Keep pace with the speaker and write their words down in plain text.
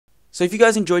So if you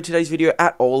guys enjoyed today's video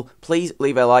at all, please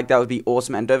leave a like, that would be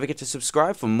awesome, and don't forget to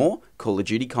subscribe for more Call of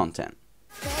Duty content.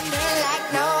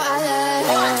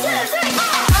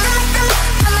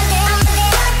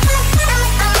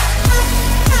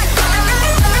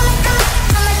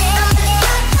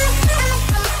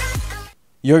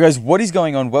 Yo guys, what is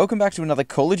going on? Welcome back to another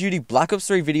Call of Duty Black Ops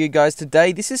 3 video, guys.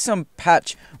 Today, this is some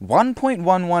patch 1.11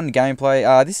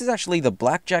 gameplay. This is actually the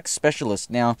Blackjack Specialist.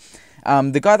 Now,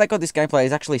 the guy that got this gameplay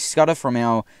is actually Scudder from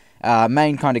our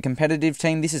main kind of competitive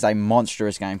team. This is a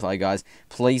monstrous gameplay, guys.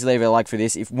 Please leave a like for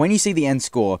this. When you see the end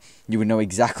score, you would know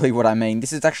exactly what I mean.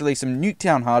 This is actually some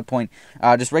Nuketown hardpoint,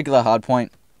 just regular hardpoint.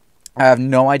 I have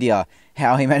no idea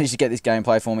how he managed to get this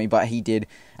gameplay for me, but he did.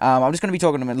 I'm just going to be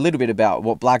talking a little bit about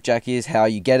what Blackjack is, how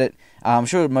you get it. I'm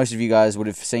sure most of you guys would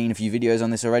have seen a few videos on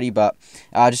this already, but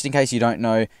just in case you don't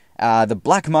know, the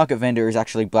black market vendor is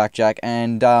actually Blackjack,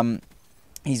 and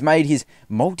he's made his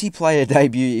multiplayer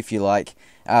debut, if you like.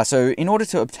 So in order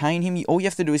to obtain him, all you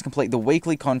have to do is complete the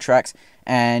weekly contracts,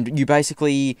 and you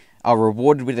basically are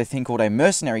rewarded with a thing called a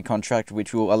mercenary contract,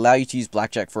 which will allow you to use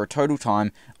Blackjack for a total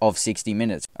time of 60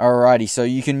 minutes. Alrighty, so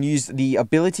you can use the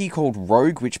ability called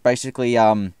Rogue, which basically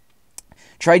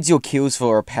trades your kills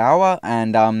for a power,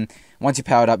 and once you're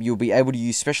powered up, you'll be able to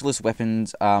use specialist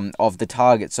weapons of the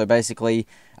target. So basically,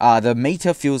 the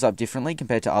meter fills up differently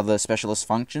compared to other specialist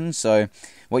functions. So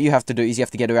what you have to do is you have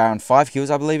to get around 5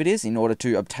 kills, I believe it is, in order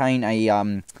to obtain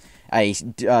a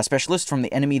specialist from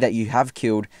the enemy that you have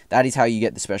killed. That is how you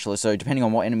get the specialist. So depending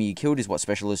on what enemy you killed is what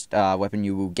specialist weapon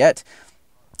you will get.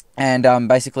 And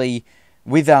basically,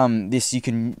 with this, you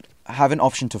can have an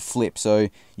option to flip. So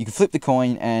you can flip the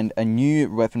coin and a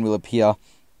new weapon will appear.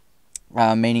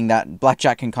 Meaning that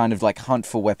Blackjack can kind of like hunt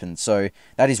for weapons. So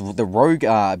that is the Rogue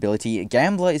ability.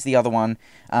 Gambler is the other one.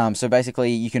 So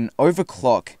basically you can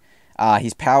overclock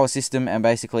his power system and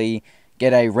basically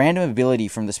get a random ability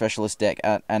from the specialist deck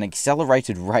at an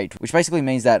accelerated rate, which basically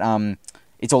means that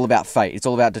it's all about fate. It's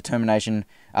all about determination,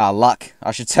 luck,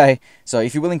 I should say. So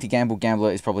if you're willing to gamble,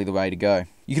 Gambler is probably the way to go.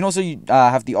 You can also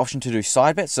have the option to do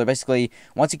side bets. So basically,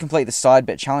 once you complete the side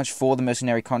bet challenge for the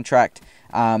mercenary contract,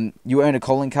 you earn a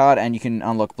calling card and you can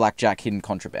unlock Blackjack Hidden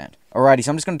Contraband. Alrighty,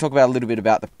 so I'm just going to talk about a little bit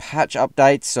about the patch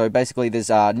updates. So basically, there's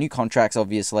new contracts,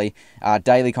 obviously,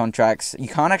 daily contracts. You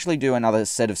can't actually do another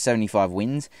set of 75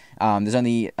 wins. There's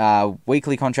only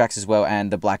weekly contracts as well,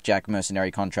 and the Blackjack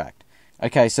mercenary contract.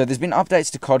 Okay, so there's been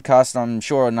updates to Codcast. I'm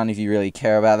sure none of you really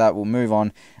care about that. We'll move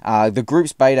on. The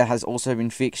groups beta has also been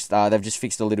fixed. They've just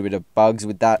fixed a little bit of bugs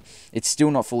with that. It's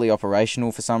still not fully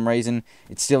operational for some reason.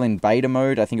 It's still in beta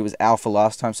mode. I think it was alpha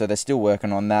last time, so they're still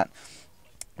working on that.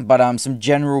 But some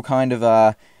general kind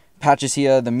of patches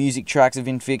here. The music tracks have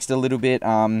been fixed a little bit.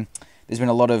 There's been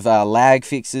a lot of lag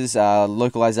fixes.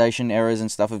 Localization errors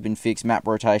and stuff have been fixed. Map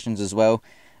rotations as well.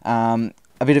 A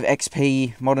bit of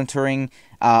XP monitoring.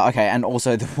 Okay, and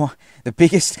also the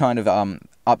biggest kind of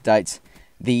updates.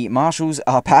 The marshals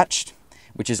are patched,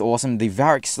 which is awesome. The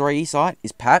Victrix 3 site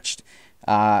is patched.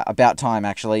 About time,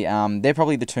 actually. They're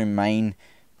probably the two main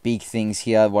big things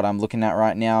here, what I'm looking at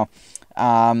right now.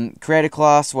 Creator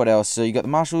class, what else? So you got the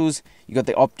marshals, you got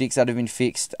the optics that have been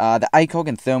fixed. The ACOG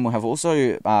and thermal have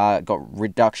also got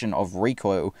reduction of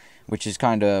recoil, which is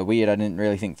kind of weird. I didn't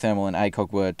really think thermal and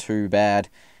ACOG were too bad.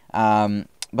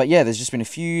 But yeah, there's just been a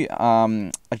few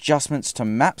adjustments to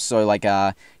maps, so like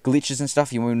glitches and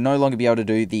stuff. You will no longer be able to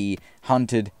do the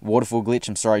hunted waterfall glitch.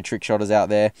 I'm sorry, trick shotters out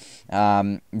there.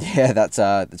 Yeah,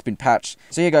 that's been patched.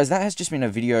 So yeah, guys, that has just been a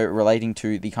video relating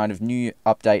to the kind of new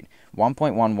update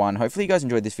 1.11. Hopefully you guys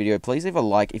enjoyed this video. Please leave a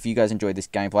like if you guys enjoyed this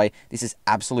gameplay. This is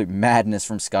absolute madness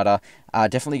from Scudder.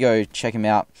 Definitely go check him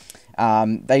out.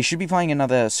 They should be playing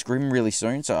another scrim really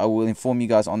soon, so I will inform you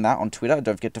guys on that on Twitter.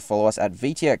 Don't forget to follow us at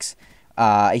Victrix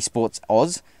eSports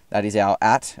Oz. That is our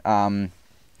 @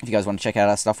 if you guys want to check out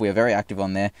our stuff, we are very active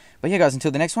on there. But yeah, guys, until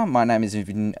the next one, my name is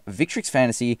Victrix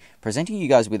Fantasy, presenting you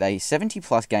guys with a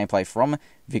 70+ gameplay from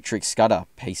Victrix Scudder.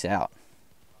 Peace out.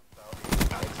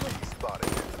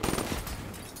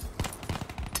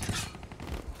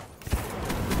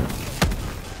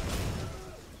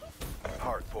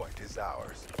 Hardpoint is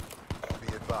ours. Be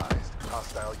advised,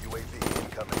 hostile UAV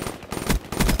incoming.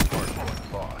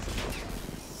 Hardpoint lost.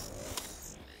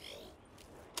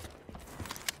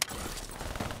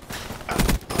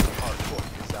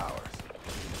 Hardpoint is ours.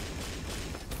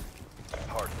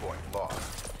 Hardpoint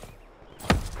lost.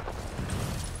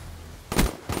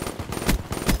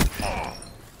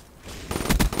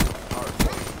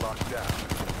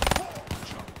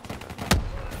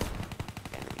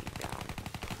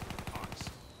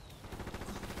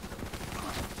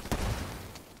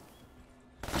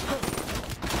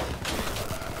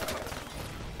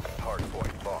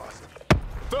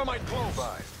 Thermite Be close.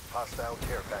 advised, hostile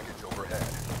care package overhead.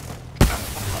 Be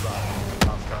advised,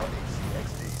 hostile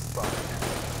HCXD spotted.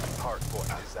 Hardpoint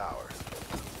is ours.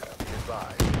 Be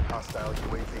advised, hostile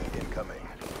UAV incoming.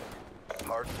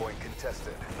 Hardpoint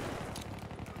contested.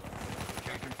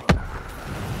 Can't confirm.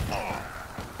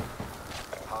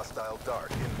 Hostile dart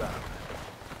inbound.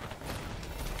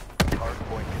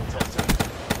 Hardpoint contested.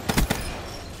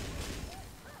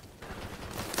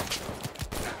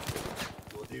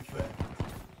 Your defense.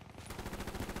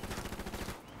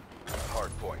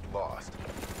 Hardpoint lost.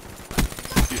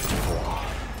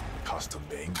 Custom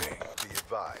bang bang. Be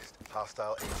advised,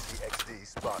 hostile HCXD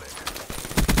spotted.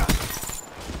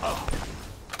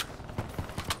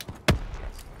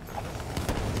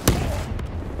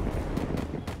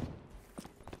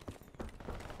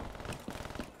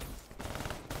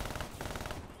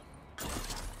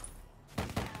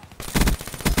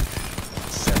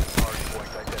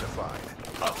 Hardpoint identified.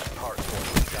 Hardpoint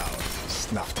is ours.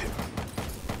 Snuffed him.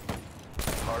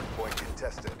 Hardpoint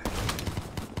contested.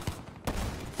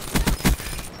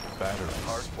 Batteries.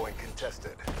 Hardpoint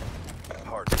contested.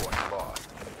 Hardpoint lost.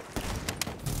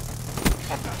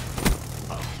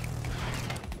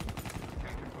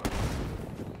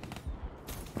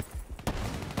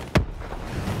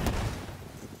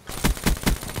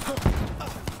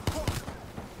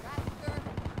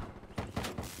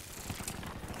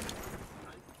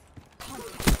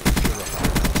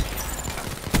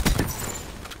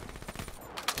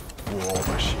 War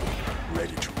machine.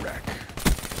 Ready to wreck.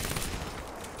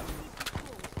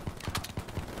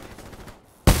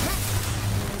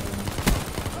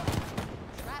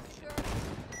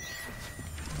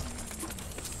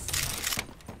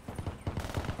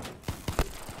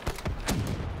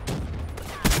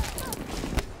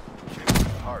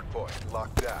 Hardpoint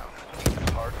locked down.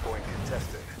 Hardpoint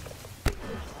contested.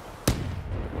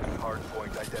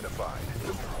 Hardpoint identified.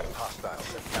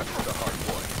 Hostiles have captured the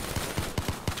hardpoint.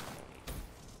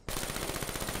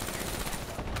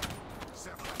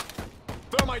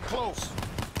 Thermite close.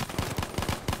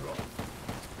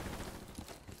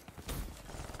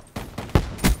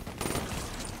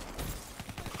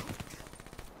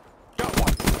 Got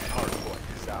one. Hardpoint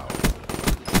is out.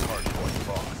 Hardpoint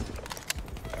lost.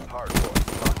 Hardpoint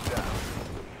locked down.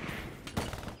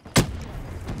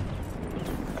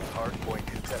 Hardpoint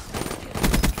contested.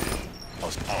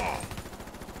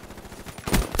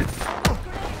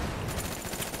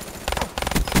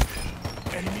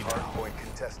 Enemy down. Hardpoint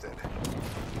contested.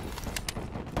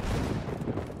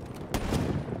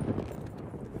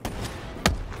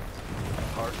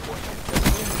 Hardpoint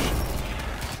contested.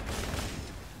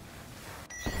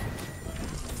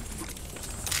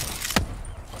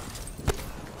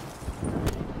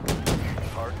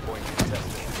 Hardpoint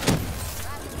contested.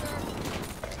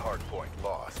 Hardpoint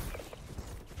lost.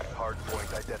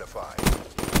 Hardpoint identified.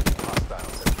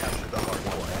 Hostiles have captured the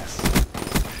hardpoint.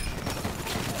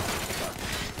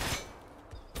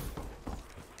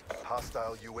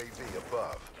 Hostile UAV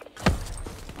above.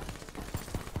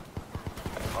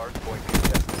 Hardpoint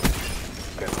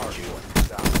contested. Hardpoint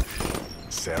is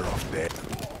out. Seraph dead.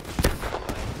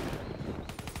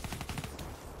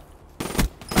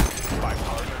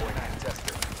 Hardpoint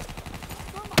contested.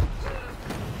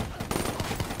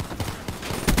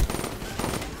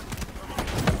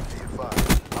 Be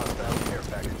advised, hostile care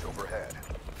package overhead.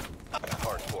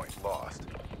 Hardpoint lost.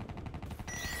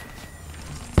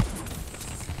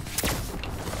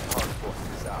 Hardpoint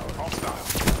is ours. Hostile.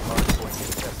 Hardpoint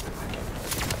contested.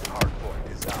 Hardpoint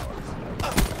is ours.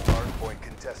 Hardpoint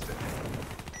contested.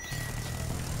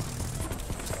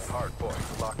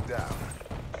 Hardpoint locked down.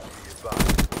 Be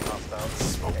advised,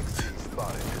 hostile XD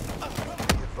spotted.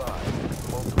 Be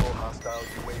advised, multiple hostile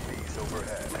UAVs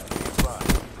overhead. Be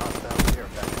advised, hostile care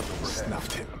package overhead.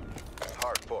 Snuffed him.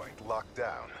 Hardpoint locked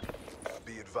down.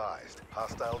 Be advised,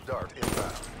 hostile dart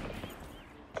inbound.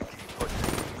 Keep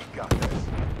pushing. We got this.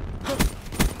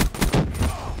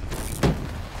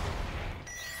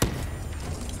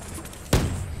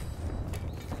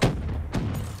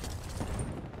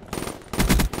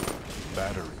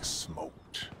 Battery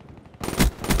smoked.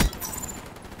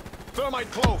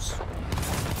 Thermite close.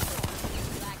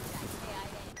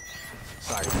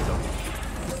 Side of the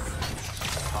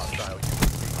Hostile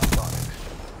UAV spotted.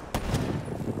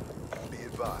 Be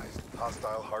advised,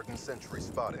 hostile hardened sentry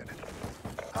spotted.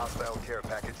 Hostile care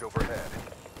package overhead.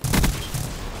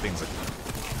 things are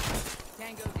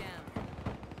Tango down.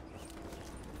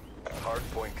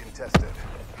 Hardpoint contested.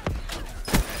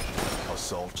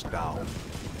 assault down.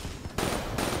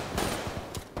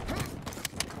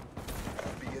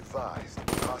 Be advised,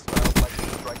 hostile lightning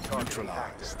strike target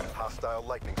Neutralized. active. Hostile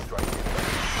lightning strike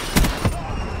inbound.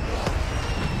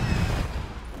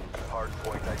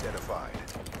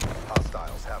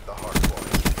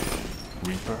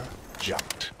 Reaper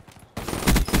jumped.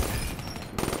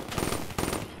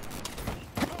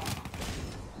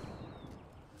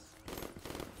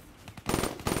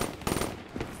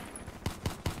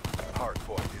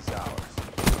 Hardpoint is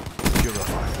ours.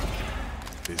 Purifier.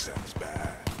 This ends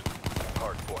bad.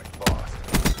 Hardpoint lost.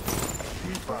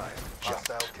 We find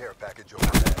hostile care package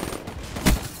overhead.